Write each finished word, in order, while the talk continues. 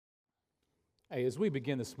Hey, as we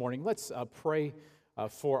begin this morning, let's pray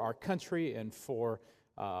for our country and for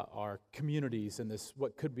our communities in this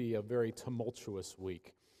what could be a very tumultuous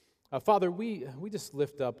week. Father, we just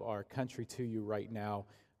lift up our country to you right now.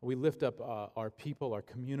 We lift up our people, our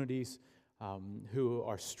communities who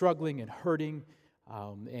are struggling and hurting.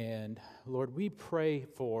 And Lord, we pray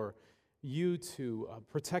for you to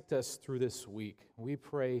protect us through this week. We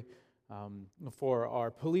pray for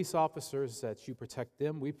our police officers that you protect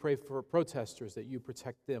them. We pray for protesters that you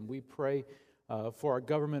protect them. We pray for our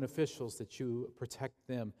government officials that you protect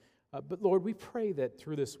them. But Lord, we pray that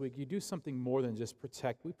through this week you do something more than just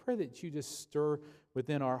protect. We pray that you just stir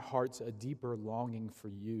within our hearts a deeper longing for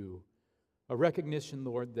you, a recognition,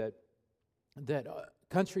 Lord, that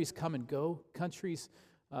countries come and go,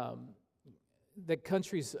 that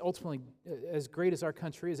countries ultimately, as great as our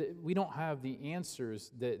country is, we don't have the answers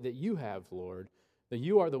that you have, Lord, that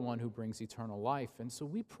you are the one who brings eternal life. And so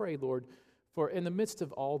we pray, Lord, for in the midst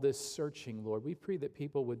of all this searching, Lord, we pray that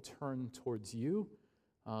people would turn towards you,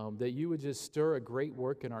 that you would just stir a great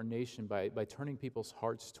work in our nation by turning people's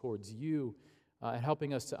hearts towards you and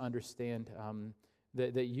helping us to understand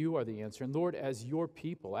that you are the answer. And Lord, as your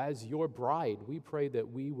people, as your bride, we pray that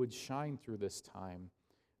we would shine through this time,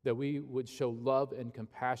 that we would show love and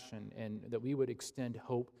compassion, and that we would extend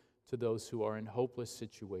hope to those who are in hopeless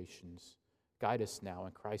situations. Guide us now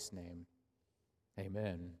in Christ's name.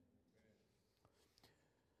 Amen.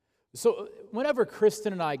 So whenever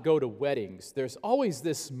Kristen and I go to weddings, there's always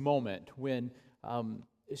this moment when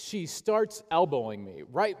she starts elbowing me,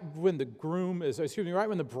 right when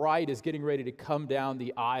the bride is getting ready to come down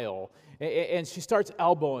the aisle, and she starts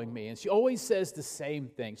elbowing me, and she always says the same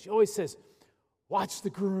thing. She always says, "Watch the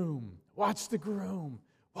groom, watch the groom,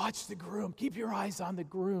 watch the groom. Keep your eyes on the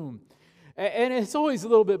groom." And it's always a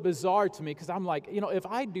little bit bizarre to me because I'm like, if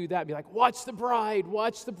I do that, I'd be like, watch the bride,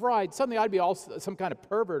 watch the bride. Suddenly I'd be some kind of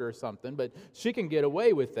pervert or something, but she can get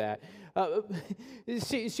away with that.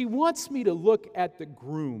 She wants me to look at the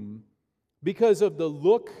groom because of the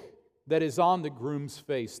look that is on the groom's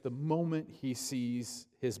face the moment he sees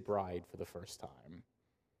his bride for the first time.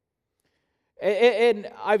 And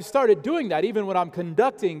I've started doing that. Even when I'm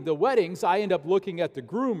conducting the weddings, I end up looking at the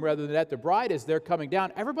groom rather than at the bride as they're coming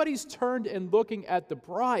down. Everybody's turned and looking at the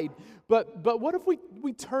bride. But what if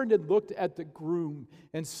we turned and looked at the groom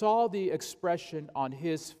and saw the expression on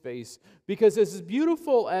his face? Because as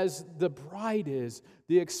beautiful as the bride is,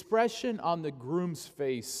 the expression on the groom's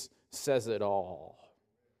face says it all.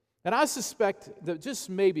 And I suspect that just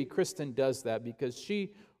maybe Kristen does that because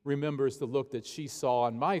she remembers the look that she saw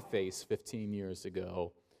on my face 15 years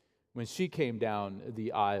ago when she came down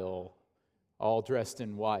the aisle all dressed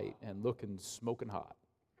in white and looking smoking hot.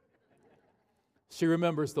 She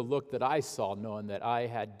remembers the look that I saw knowing that I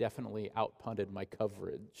had definitely outpunted my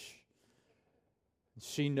coverage.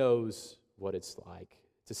 She knows what it's like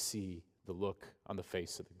to see the look on the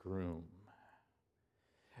face of the groom.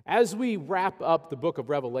 As we wrap up the book of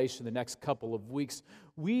Revelation the next couple of weeks,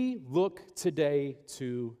 we look today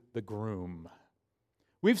to the groom.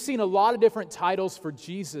 We've seen a lot of different titles for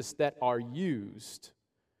Jesus that are used.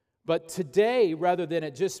 But today, rather than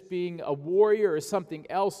it just being a warrior or something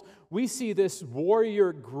else, we see this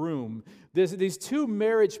warrior groom. There's these two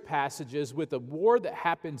marriage passages with a war that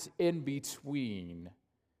happens in between.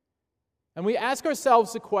 And we ask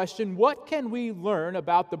ourselves the question, what can we learn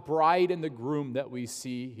about the bride and the groom that we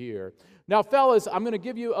see here? Now, fellas, I'm going to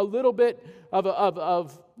give you a little bit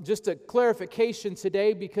of just a clarification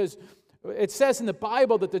today because it says in the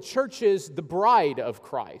Bible that the church is the bride of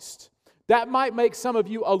Christ. That might make some of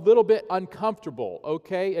you a little bit uncomfortable,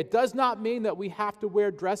 okay? It does not mean that we have to wear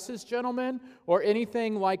dresses, gentlemen, or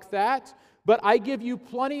anything like that. But I give you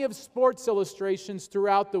plenty of sports illustrations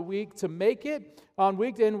throughout the week to make it on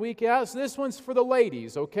week in, week out. So this one's for the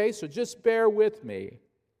ladies, okay? So just bear with me.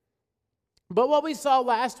 But what we saw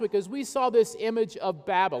last week is we saw this image of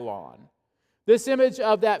Babylon. This image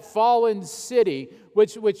of that fallen city,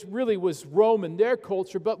 which really was Rome in their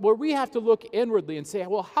culture, but where we have to look inwardly and say,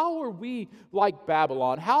 well, how are we like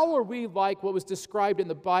Babylon? How are we like what was described in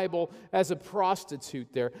the Bible as a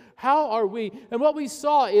prostitute there? How are we? And what we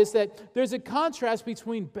saw is that there's a contrast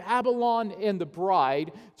between Babylon and the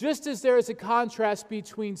bride, just as there is a contrast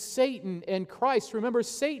between Satan and Christ. Remember,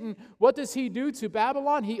 Satan, what does he do to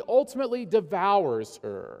Babylon? He ultimately devours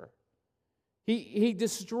her. He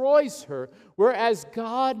destroys her, whereas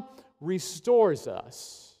God restores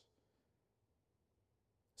us.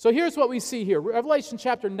 So here's what we see here. Revelation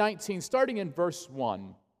chapter 19, starting in verse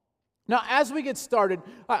 1. Now, as we get started,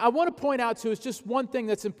 I want to point out to us just one thing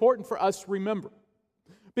that's important for us to remember.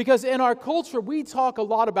 Because in our culture, we talk a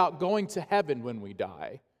lot about going to heaven when we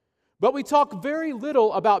die. But we talk very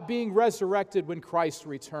little about being resurrected when Christ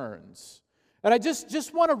returns. And I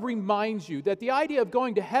just want to remind you that the idea of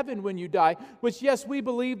going to heaven when you die, which yes, we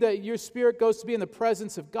believe that your spirit goes to be in the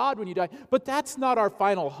presence of God when you die, but that's not our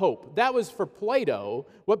final hope. That was for Plato,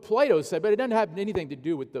 what Plato said, but it doesn't have anything to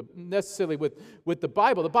do with necessarily with the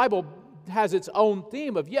Bible. The Bible has its own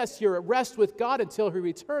theme of, yes, you're at rest with God until He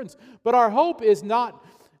returns, but our hope is not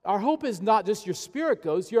just your spirit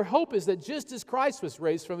goes. Your hope is that just as Christ was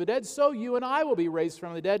raised from the dead, so you and I will be raised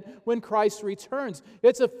from the dead when Christ returns.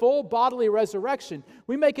 It's a full bodily resurrection.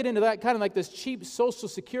 We make it into that kind of like this cheap Social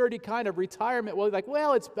Security kind of retirement.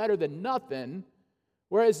 Well, it's better than nothing.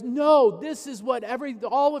 Whereas, no, this is what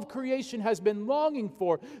all of creation has been longing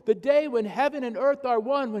for. The day when heaven and earth are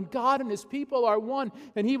one, when God and His people are one,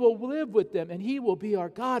 and He will live with them, and He will be our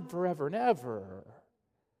God forever and ever.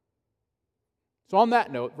 So on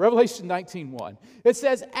that note, Revelation 19:1, it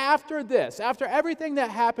says, after everything that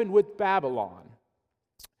happened with Babylon,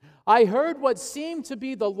 I heard what seemed to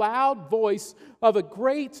be the loud voice of a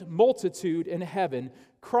great multitude in heaven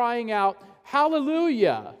crying out,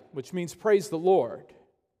 Hallelujah, which means praise the Lord.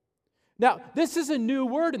 Now, this is a new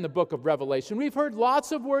word in the book of Revelation. We've heard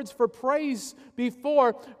lots of words for praise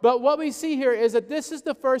before, but what we see here is that this is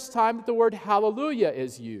the first time that the word hallelujah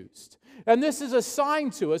is used. And this is a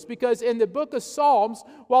sign to us because in the book of Psalms,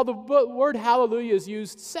 while the word hallelujah is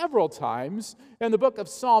used several times in the book of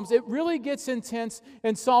Psalms, it really gets intense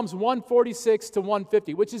in Psalms 146 to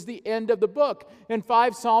 150, which is the end of the book, in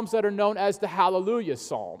 5 Psalms that are known as the Hallelujah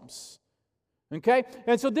Psalms. Okay?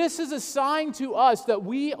 And so this is a sign to us that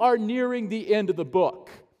we are nearing the end of the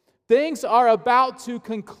book. Things are about to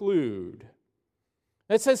conclude.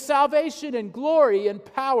 It says, salvation and glory and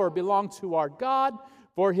power belong to our God,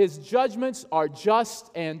 for His judgments are just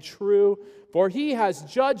and true. For He has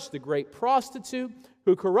judged the great prostitute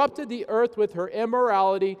who corrupted the earth with her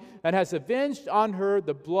immorality and has avenged on her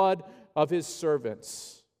the blood of His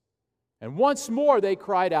servants. And once more they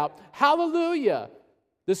cried out, Hallelujah!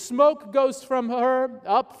 The smoke goes from her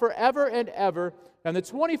up forever and ever. And the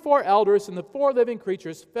 24 elders and the 4 living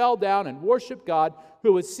creatures fell down and worshiped God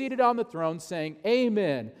who was seated on the throne, saying,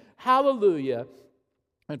 Amen, Hallelujah.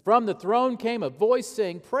 And from the throne came a voice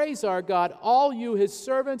saying, Praise our God, all you His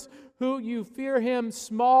servants, who you fear Him,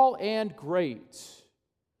 small and great.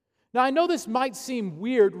 Now, I know this might seem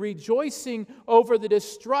weird, rejoicing over the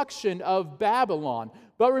destruction of Babylon.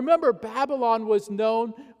 But remember, Babylon was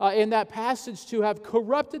known in that passage to have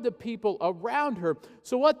corrupted the people around her.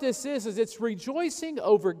 So what this is it's rejoicing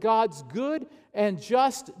over God's good and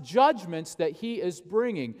just judgments that He is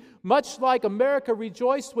bringing. Much like America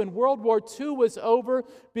rejoiced when World War II was over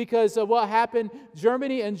because of what happened,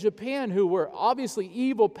 Germany and Japan, who were obviously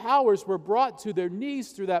evil powers, were brought to their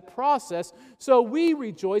knees through that process. So we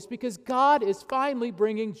rejoice because God is finally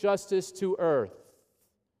bringing justice to earth.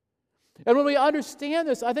 And when we understand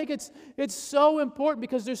this, I think it's so important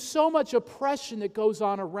because there's so much oppression that goes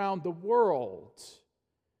on around the world.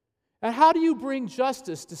 And how do you bring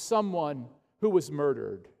justice to someone who was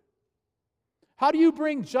murdered? How do you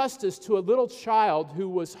bring justice to a little child who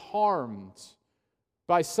was harmed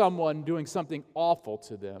by someone doing something awful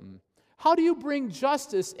to them? How do you bring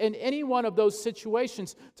justice in any one of those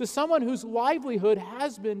situations to someone whose livelihood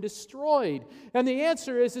has been destroyed? And the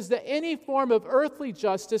answer is that any form of earthly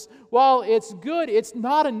justice, while it's good, it's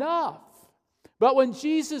not enough. But when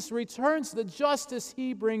Jesus returns, the justice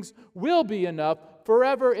He brings will be enough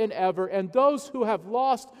forever and ever, and those who have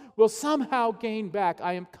lost will somehow gain back.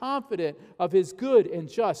 I am confident of His good and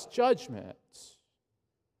just judgments.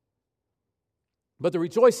 But the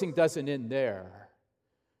rejoicing doesn't end there.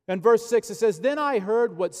 In verse 6 it says, Then I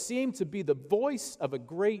heard what seemed to be the voice of a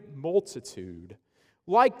great multitude,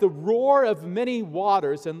 like the roar of many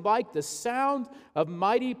waters and like the sound of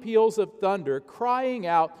mighty peals of thunder, crying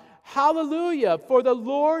out, Hallelujah, for the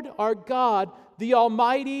Lord our God, the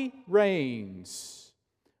Almighty reigns.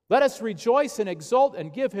 Let us rejoice and exult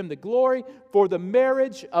and give Him the glory, for the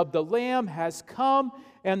marriage of the Lamb has come,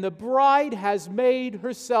 and the bride has made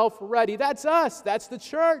herself ready. That's us. That's the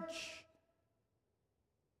church.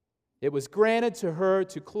 It was granted to her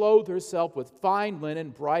to clothe herself with fine linen,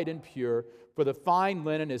 bright and pure, for the fine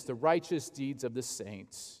linen is the righteous deeds of the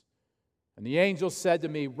saints. And the angel said to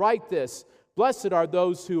me, Write this, Blessed are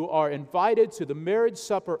those who are invited to the marriage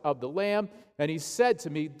supper of the Lamb. And he said to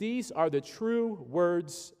me, These are the true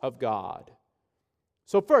words of God.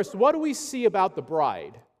 So first, what do we see about the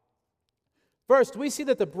bride? First, we see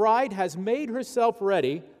that the bride has made herself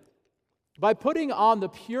ready by putting on the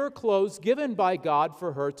pure clothes given by God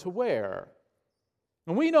for her to wear.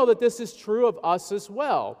 And we know that this is true of us as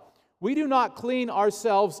well. We do not clean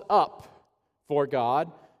ourselves up for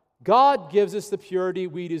God, God gives us the purity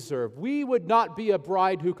we deserve. We would not be a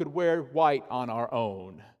bride who could wear white on our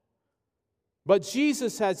own. But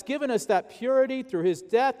Jesus has given us that purity through His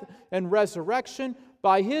death and resurrection.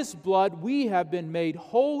 By His blood, we have been made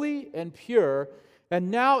holy and pure,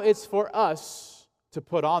 and now it's for us to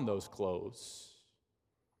put on those clothes.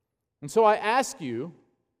 And so I ask you,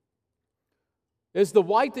 is the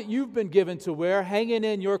white that you've been given to wear hanging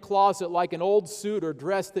in your closet like an old suit or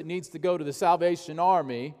dress that needs to go to the Salvation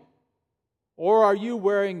Army? Or are you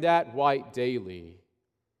wearing that white daily?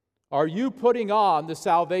 Are you putting on the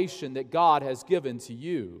salvation that God has given to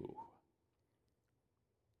you?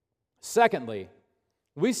 Secondly,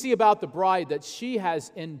 we see about the bride that she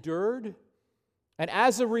has endured and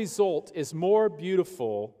as a result is more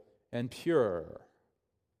beautiful and pure.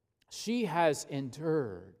 She has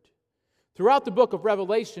endured. Throughout the book of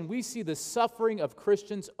Revelation, we see the suffering of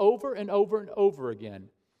Christians over and over and over again.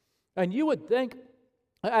 And you would think,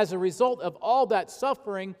 as a result of all that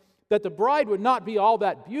suffering, that the bride would not be all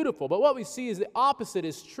that beautiful. But what we see is the opposite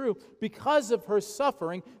is true. Because of her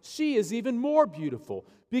suffering, she is even more beautiful.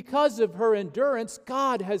 Because of her endurance,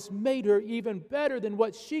 God has made her even better than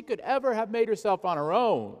what she could ever have made herself on her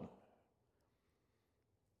own.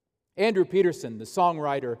 Andrew Peterson, the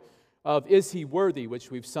songwriter of Is He Worthy, which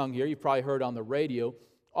we've sung here, you've probably heard on the radio,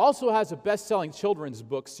 also has a best-selling children's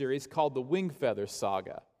book series called The Wingfeather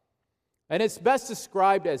Saga. And it's best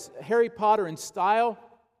described as Harry Potter in style,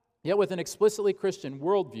 yet with an explicitly Christian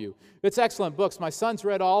worldview. It's excellent books. My son's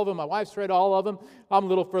read all of them. My wife's read all of them. I'm a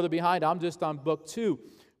little further behind. I'm just on book 2.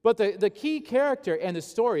 But the key character in the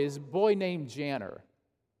story is a boy named Janner.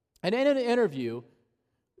 And in an interview,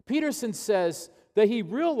 Peterson says that he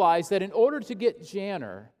realized that in order to get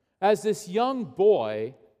Janner, as this young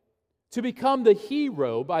boy, to become the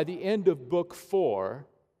hero by the end of book 4,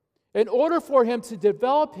 in order for him to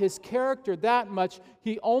develop his character that much,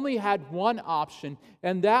 he only had one option,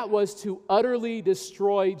 and that was to utterly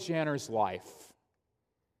destroy Janner's life.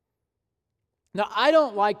 Now, I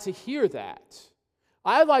don't like to hear that.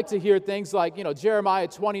 I like to hear things like, Jeremiah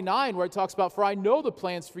 29, where it talks about, "For I know the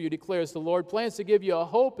plans for you, declares the Lord, plans to give you a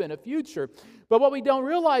hope and a future." But what we don't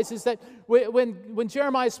realize is that when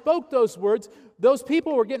Jeremiah spoke those words, those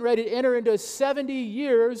people were getting ready to enter into 70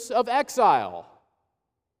 years of exile.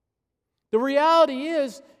 The reality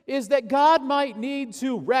is that God might need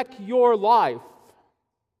to wreck your life.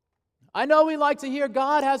 I know we like to hear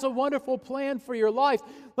God has a wonderful plan for your life.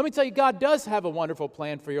 Let me tell you, God does have a wonderful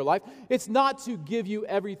plan for your life. It's not to give you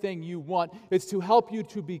everything you want. It's to help you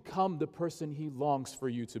to become the person He longs for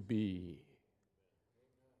you to be.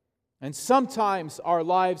 And sometimes our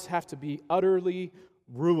lives have to be utterly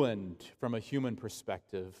ruined from a human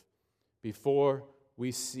perspective before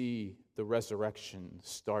we see the resurrection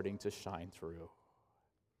starting to shine through.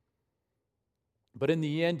 But in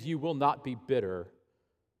the end, you will not be bitter.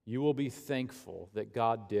 You will be thankful that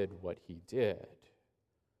God did what He did.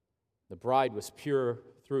 The bride was pure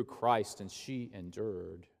through Christ, and she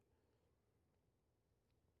endured.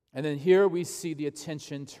 And then here we see the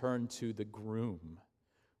attention turned to the groom.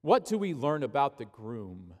 What do we learn about the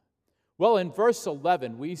groom? Well, in verse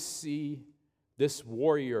 11, we see this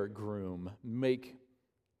warrior groom make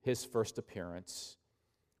his first appearance.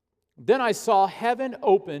 "Then I saw heaven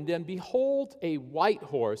opened, and behold, a white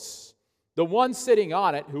horse. The one sitting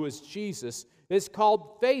on it, who is Jesus, is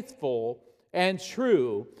called Faithful and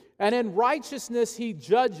True, and in righteousness He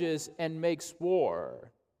judges and makes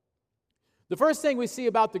war." The first thing we see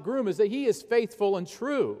about the groom is that he is faithful and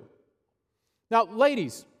true. Now,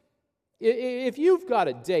 ladies, if you've got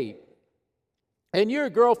a date and your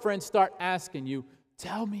girlfriend start asking you,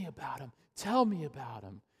 "Tell me about him, tell me about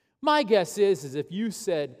him," my guess is if you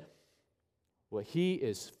said, "Well, he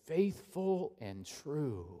is faithful and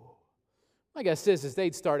true," my guess is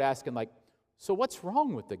they'd start asking, like, "So what's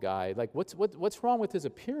wrong with the guy? Like, what's wrong with his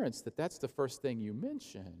appearance that's the first thing you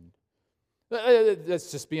mentioned?"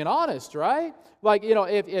 That's just being honest, right? Like,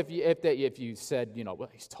 if you said, "Well,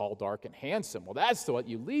 he's tall, dark, and handsome," well, that's what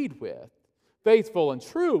you lead with. Faithful and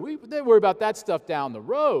true. They worry about that stuff down the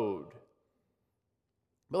road.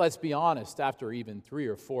 But let's be honest, after even 3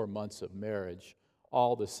 or 4 months of marriage,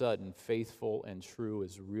 all of a sudden, faithful and true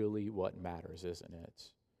is really what matters, isn't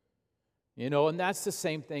it? And that's the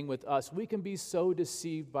same thing with us. We can be so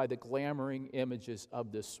deceived by the glamoring images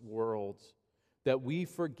of this world that we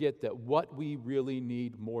forget that what we really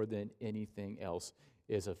need more than anything else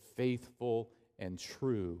is a faithful and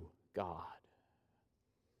true God.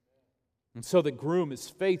 And so the groom is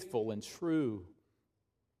faithful and true.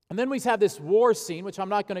 And then we have this war scene, which I'm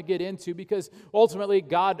not going to get into because ultimately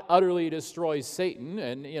God utterly destroys Satan.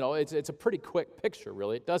 And, it's a pretty quick picture,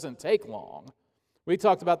 really. It doesn't take long. We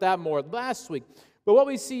talked about that more last week. But what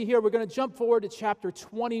we see here, we're going to jump forward to chapter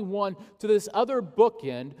 21, to this other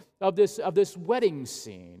bookend of this wedding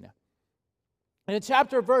scene. And in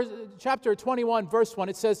chapter 21, verse 1,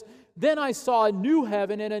 it says, "Then I saw a new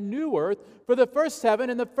heaven and a new earth, for the first heaven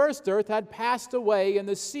and the first earth had passed away, and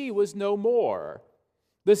the sea was no more."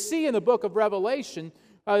 The sea in the book of Revelation,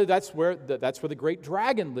 that's where the great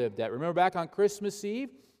dragon lived at. Remember back on Christmas Eve?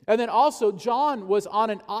 And then also John was on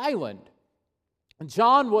an island.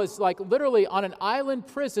 John was like literally on an island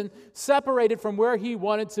prison, separated from where he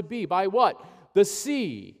wanted to be. By what? The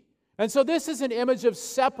sea. And so this is an image of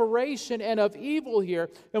separation and of evil here.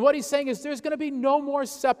 And what he's saying is there's going to be no more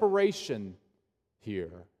separation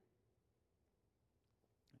here.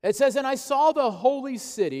 It says, "And I saw the holy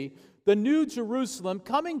city, the new Jerusalem,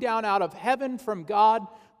 coming down out of heaven from God,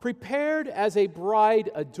 prepared as a bride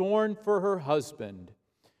adorned for her husband.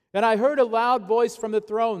 And I heard a loud voice from the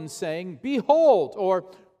throne saying, 'Behold,'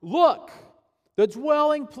 or 'Look, the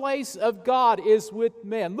dwelling place of God is with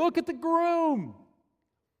man.'" Look at the groom.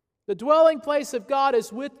 The dwelling place of God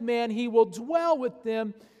is with man. He will dwell with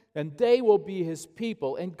them, and they will be his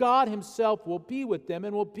people. And God himself will be with them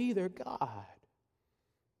and will be their God.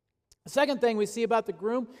 The second thing we see about the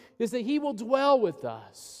groom is that he will dwell with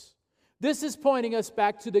us. This is pointing us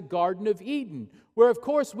back to the Garden of Eden, where, of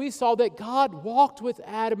course, we saw that God walked with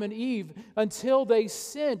Adam and Eve until they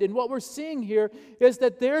sinned. And what we're seeing here is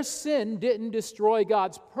that their sin didn't destroy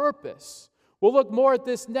God's purpose. We'll look more at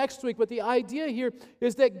this next week, but the idea here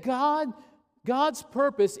is that God's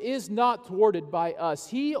purpose is not thwarted by us.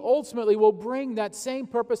 He ultimately will bring that same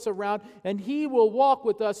purpose around, and He will walk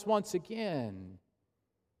with us once again.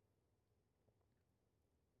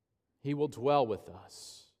 He will dwell with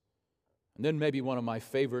us. And then maybe one of my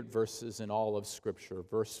favorite verses in all of Scripture,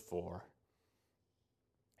 verse 4.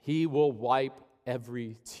 "He will wipe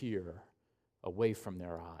every tear away from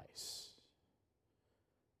their eyes."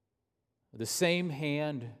 The same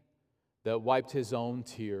hand that wiped his own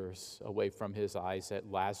tears away from his eyes at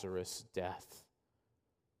Lazarus' death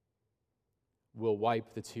will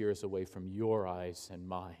wipe the tears away from your eyes and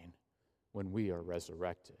mine when we are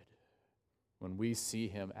resurrected, when we see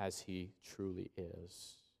him as he truly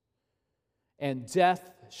is. "And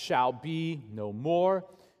death shall be no more,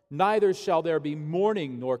 neither shall there be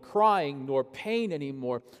mourning, nor crying, nor pain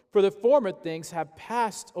anymore, for the former things have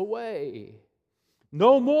passed away."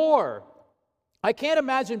 No more. I can't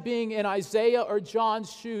imagine being in Isaiah or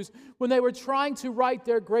John's shoes when they were trying to write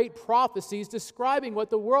their great prophecies describing what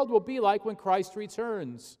the world will be like when Christ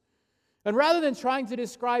returns. And rather than trying to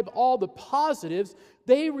describe all the positives,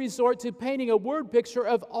 they resort to painting a word picture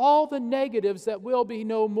of all the negatives that will be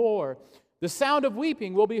no more. "The sound of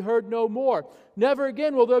weeping will be heard no more. Never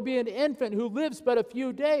again will there be an infant who lives but a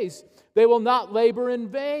few days. They will not labor in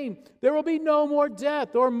vain. There will be no more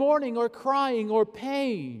death or mourning or crying or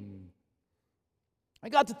pain." I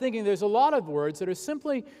got to thinking there's a lot of words that are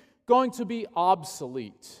simply going to be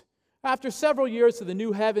obsolete. After several years of the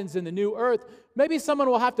new heavens and the new earth, maybe someone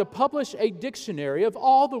will have to publish a dictionary of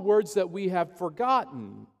all the words that we have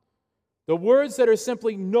forgotten. The words that are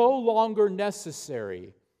simply no longer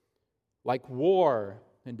necessary, like war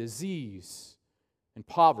and disease and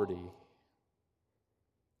poverty.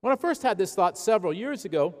 When I first had this thought several years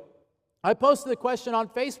ago, I posted a question on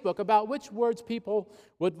Facebook about which words people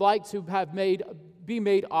would like to have be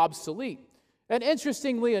made obsolete. And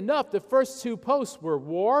interestingly enough, the first two posts were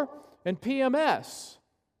war and PMS.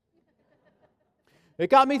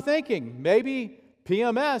 It got me thinking, maybe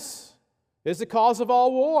PMS is the cause of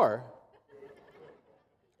all war.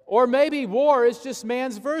 Or maybe war is just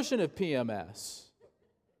man's version of PMS.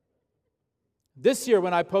 This year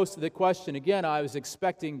when I posted the question again, I was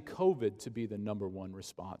expecting COVID to be the number one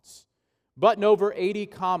response. But in over 80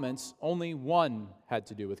 comments, only one had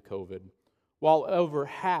to do with COVID, while over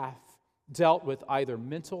half dealt with either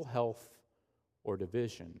mental health or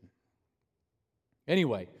division.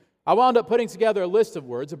 Anyway, I wound up putting together a list of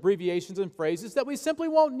words, abbreviations, and phrases that we simply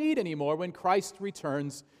won't need anymore when Christ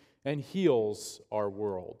returns and heals our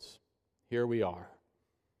world. Here we are.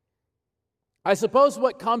 I suppose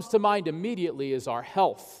what comes to mind immediately is our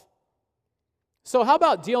health. So how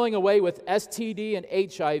about dealing away with STD and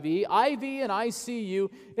HIV, IV and ICU,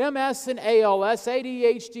 MS and ALS,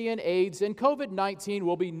 ADHD and AIDS, and COVID-19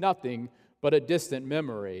 will be nothing but a distant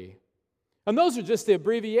memory. And those are just the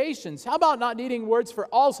abbreviations. How about not needing words for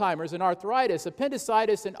Alzheimer's and arthritis,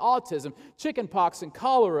 appendicitis and autism, chickenpox and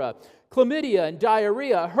cholera, chlamydia and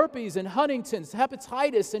diarrhea, herpes and Huntington's,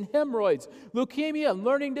 hepatitis and hemorrhoids, leukemia and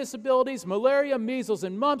learning disabilities, malaria, measles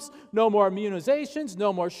and mumps, no more immunizations,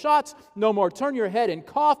 no more shots, no more turn your head and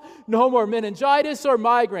cough, no more meningitis or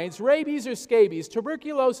migraines, rabies or scabies,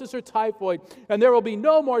 tuberculosis or typhoid, and there will be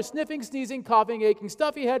no more sniffing, sneezing, coughing, aching,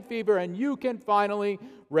 stuffy head fever, and you can finally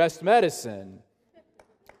rest medicine.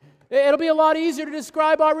 It'll be a lot easier to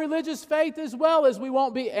describe our religious faith as well, as we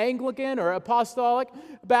won't be Anglican or Apostolic,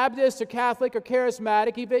 Baptist or Catholic or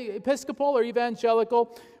Charismatic, Episcopal or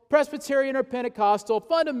Evangelical, Presbyterian or Pentecostal,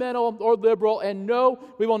 fundamental or liberal, and no,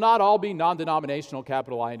 we will not all be non-denominational,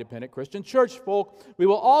 capital I, independent Christian church folk. We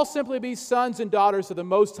will all simply be sons and daughters of the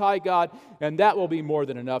Most High God, and that will be more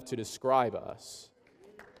than enough to describe us.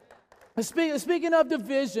 Speaking of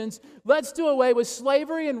divisions, let's do away with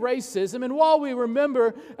slavery and racism. And while we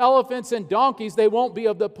remember elephants and donkeys, they won't be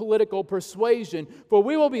of the political persuasion. For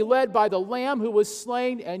we will be led by the Lamb who was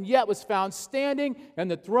slain and yet was found standing in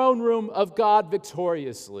the throne room of God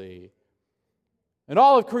victoriously. And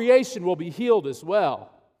all of creation will be healed as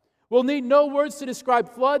well. We'll need no words to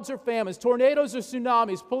describe floods or famines, tornadoes or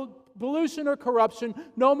tsunamis, pollution or corruption,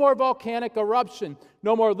 no more volcanic eruption,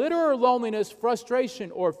 no more litter or loneliness,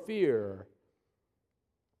 frustration or fear.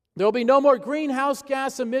 There will be no more greenhouse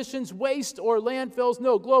gas emissions, waste or landfills,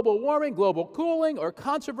 no global warming, global cooling, or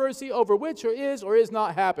controversy over which is or is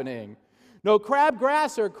not happening. No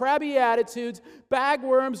crabgrass or crabby attitudes,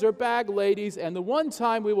 bagworms or bag ladies, and the one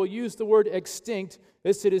time we will use the word extinct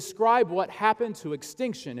is to describe what happened to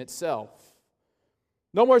extinction itself.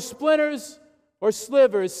 No more splinters or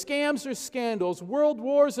slivers, scams or scandals, world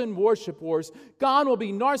wars and worship wars. Gone will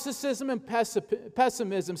be narcissism and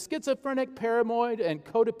pessimism, schizophrenic, paranoid, and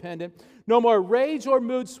codependent. No more rage or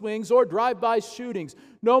mood swings or drive-by shootings.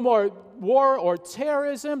 No more war or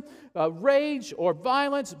terrorism, rage or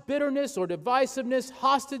violence, bitterness or divisiveness,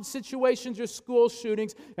 hostage situations or school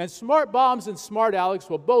shootings, and smart bombs and smart Alex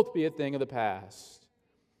will both be a thing of the past.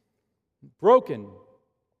 Broken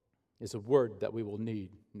is a word that we will need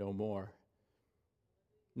no more.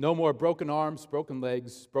 No more broken arms, broken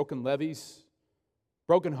legs, broken levees,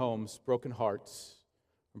 broken homes, broken hearts,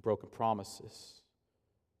 and broken promises.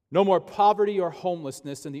 No more poverty or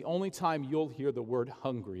homelessness, and the only time you'll hear the word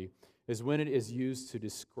hungry is when it is used to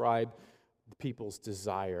describe people's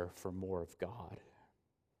desire for more of God.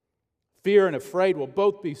 Fear and afraid will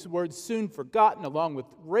both be words soon forgotten, along with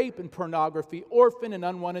rape and pornography, orphan and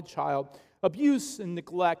unwanted child, abuse and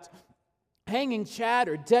neglect, hanging Chad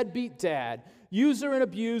or deadbeat dad, user and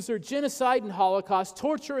abuser, genocide and Holocaust,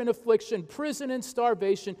 torture and affliction, prison and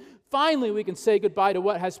starvation. Finally, we can say goodbye to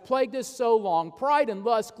what has plagued us so long: pride and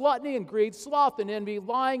lust, gluttony and greed, sloth and envy,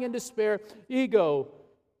 lying and despair, ego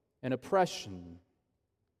and oppression.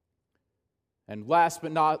 And last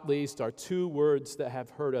but not least are two words that have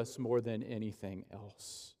hurt us more than anything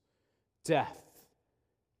else: death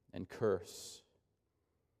and curse.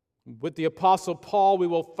 With the Apostle Paul, we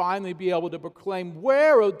will finally be able to proclaim,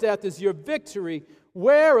 "Where, O death, is your victory?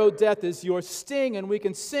 Where, O death, is your sting?" And we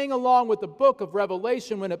can sing along with the book of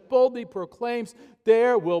Revelation when it boldly proclaims,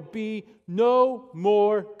 "There will be no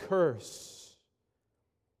more curse."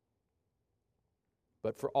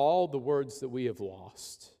 But for all the words that we have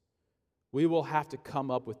lost, we will have to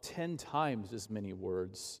come up with 10 times as many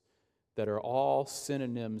words that are all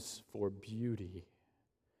synonyms for beauty,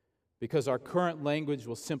 because our current language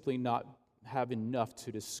will simply not have enough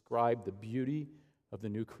to describe the beauty of the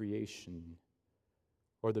new creation,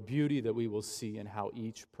 or the beauty that we will see in how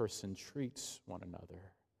each person treats one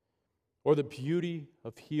another, or the beauty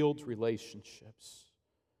of healed relationships.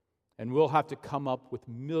 And we'll have to come up with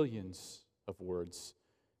millions of words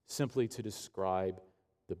simply to describe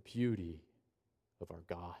the beauty of our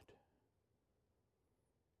God.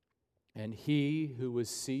 And he who was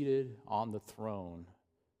seated on the throne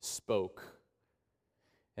spoke,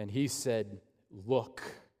 and he said, "Look,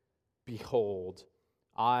 behold,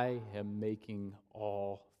 I am making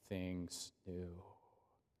all things new."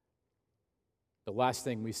 The last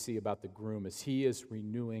thing we see about the groom is he is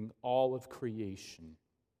renewing all of creation,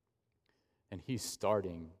 and he's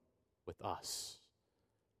starting with us.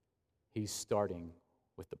 He's starting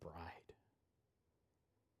with the bride.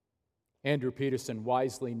 Andrew Peterson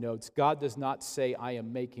wisely notes, God does not say, "I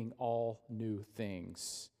am making all new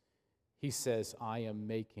things." He says, "I am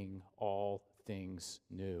making all things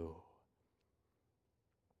new."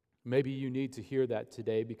 Maybe you need to hear that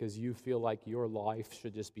today because you feel like your life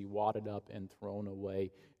should just be wadded up and thrown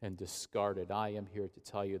away and discarded. I am here to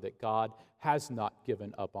tell you that God has not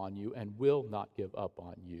given up on you and will not give up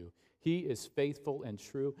on you. He is faithful and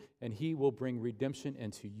true, and He will bring redemption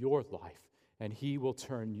into your life, and He will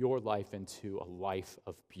turn your life into a life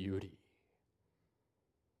of beauty.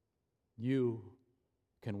 You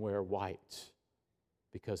can wear white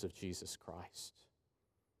because of Jesus Christ.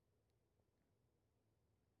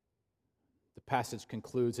 The passage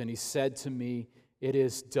concludes, and he said to me, "It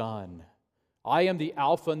is done. I am the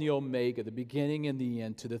Alpha and the Omega, the beginning and the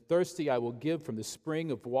end. To the thirsty I will give from the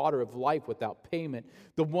spring of water of life without payment.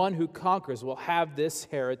 The one who conquers will have this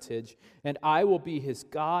heritage, and I will be his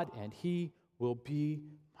God, and he will be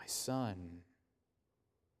my son.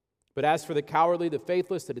 But as for the cowardly, the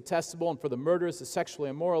faithless, the detestable, and for the murderers, the sexually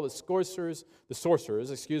immoral, the sorcerers,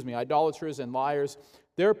 idolaters, and liars,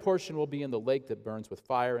 their portion will be in the lake that burns with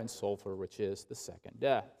fire and sulfur, which is the second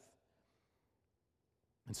death."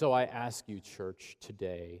 And so I ask you, church,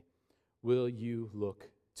 today, will you look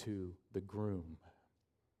to the groom?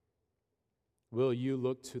 Will you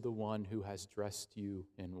look to the one who has dressed you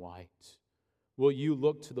in white? Will you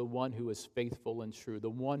look to the one who is faithful and true, the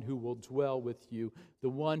one who will dwell with you, the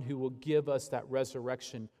one who will give us that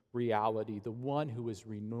resurrection reality, the one who is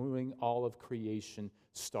renewing all of creation,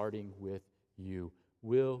 starting with you?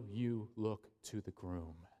 Will you look to the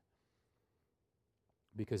groom?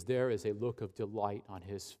 Because there is a look of delight on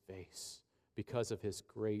his face because of his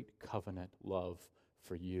great covenant love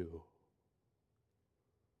for you.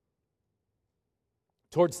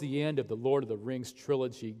 Towards the end of the Lord of the Rings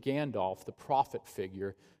trilogy, Gandalf, the prophet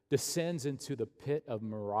figure, descends into the pit of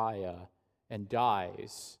Moria and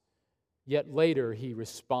dies. Yet later he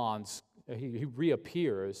responds, he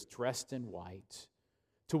reappears dressed in white,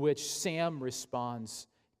 to which Sam responds,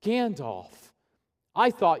 "Gandalf,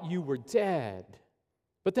 I thought you were dead.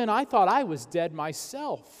 But then I thought I was dead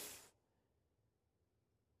myself.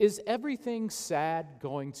 Is everything sad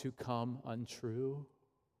going to come untrue?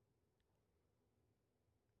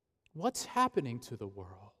 What's happening to the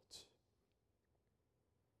world?"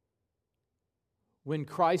 When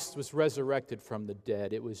Christ was resurrected from the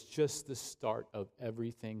dead, it was just the start of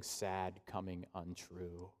everything sad coming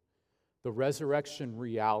untrue. The resurrection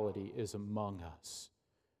reality is among us.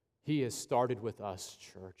 He has started with us,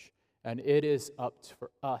 church. And it is up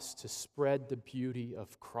for us to spread the beauty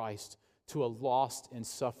of Christ to a lost and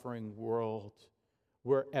suffering world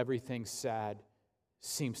where everything sad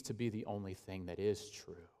seems to be the only thing that is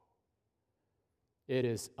true. It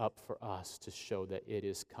is up for us to show that it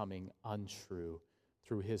is coming untrue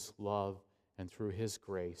through his love and through his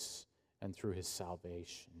grace and through his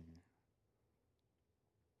salvation.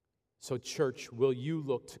 So, church, will you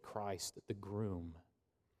look to Christ, the groom?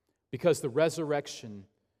 Because the resurrection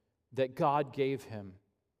that God gave him,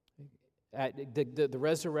 the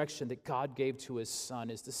resurrection that God gave to his Son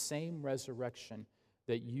is the same resurrection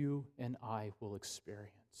that you and I will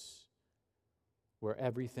experience, where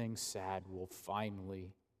everything sad will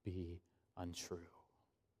finally be untrue.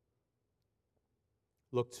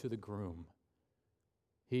 Look to the groom.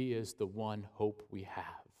 He is the one hope we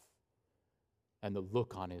have, and the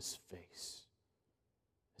look on his face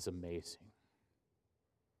is amazing.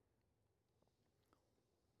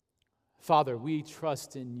 Father, we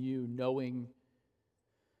trust in you, knowing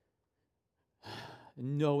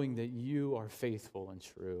that you are faithful and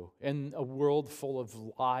true. In a world full of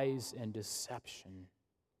lies and deception,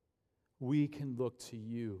 we can look to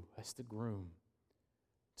you as the groom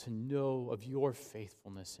to know of your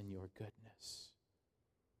faithfulness and your goodness.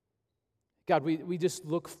 God, we just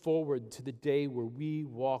look forward to the day where we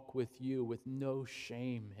walk with you with no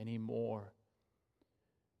shame anymore.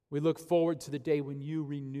 We look forward to the day when you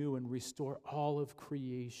renew and restore all of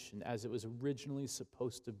creation as it was originally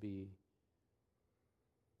supposed to be.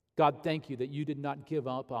 God, thank you that you did not give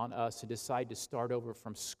up on us and decide to start over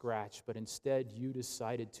from scratch, but instead you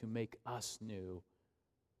decided to make us new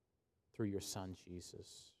through your Son,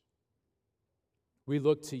 Jesus. We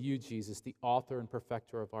look to you, Jesus, the author and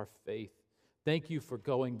perfecter of our faith. Thank you for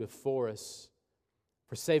going before us,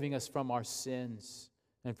 for saving us from our sins,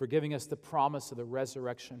 and for giving us the promise of the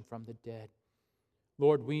resurrection from the dead.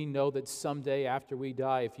 Lord, we know that someday after we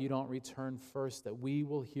die, if you don't return first, that we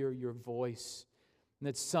will hear your voice, and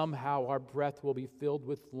that somehow our lungs will be filled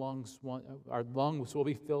with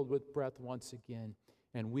breath once again,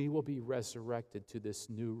 and we will be resurrected to this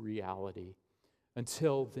new reality.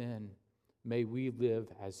 Until then, may we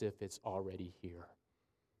live as if it's already here.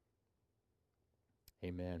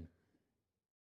 Amen.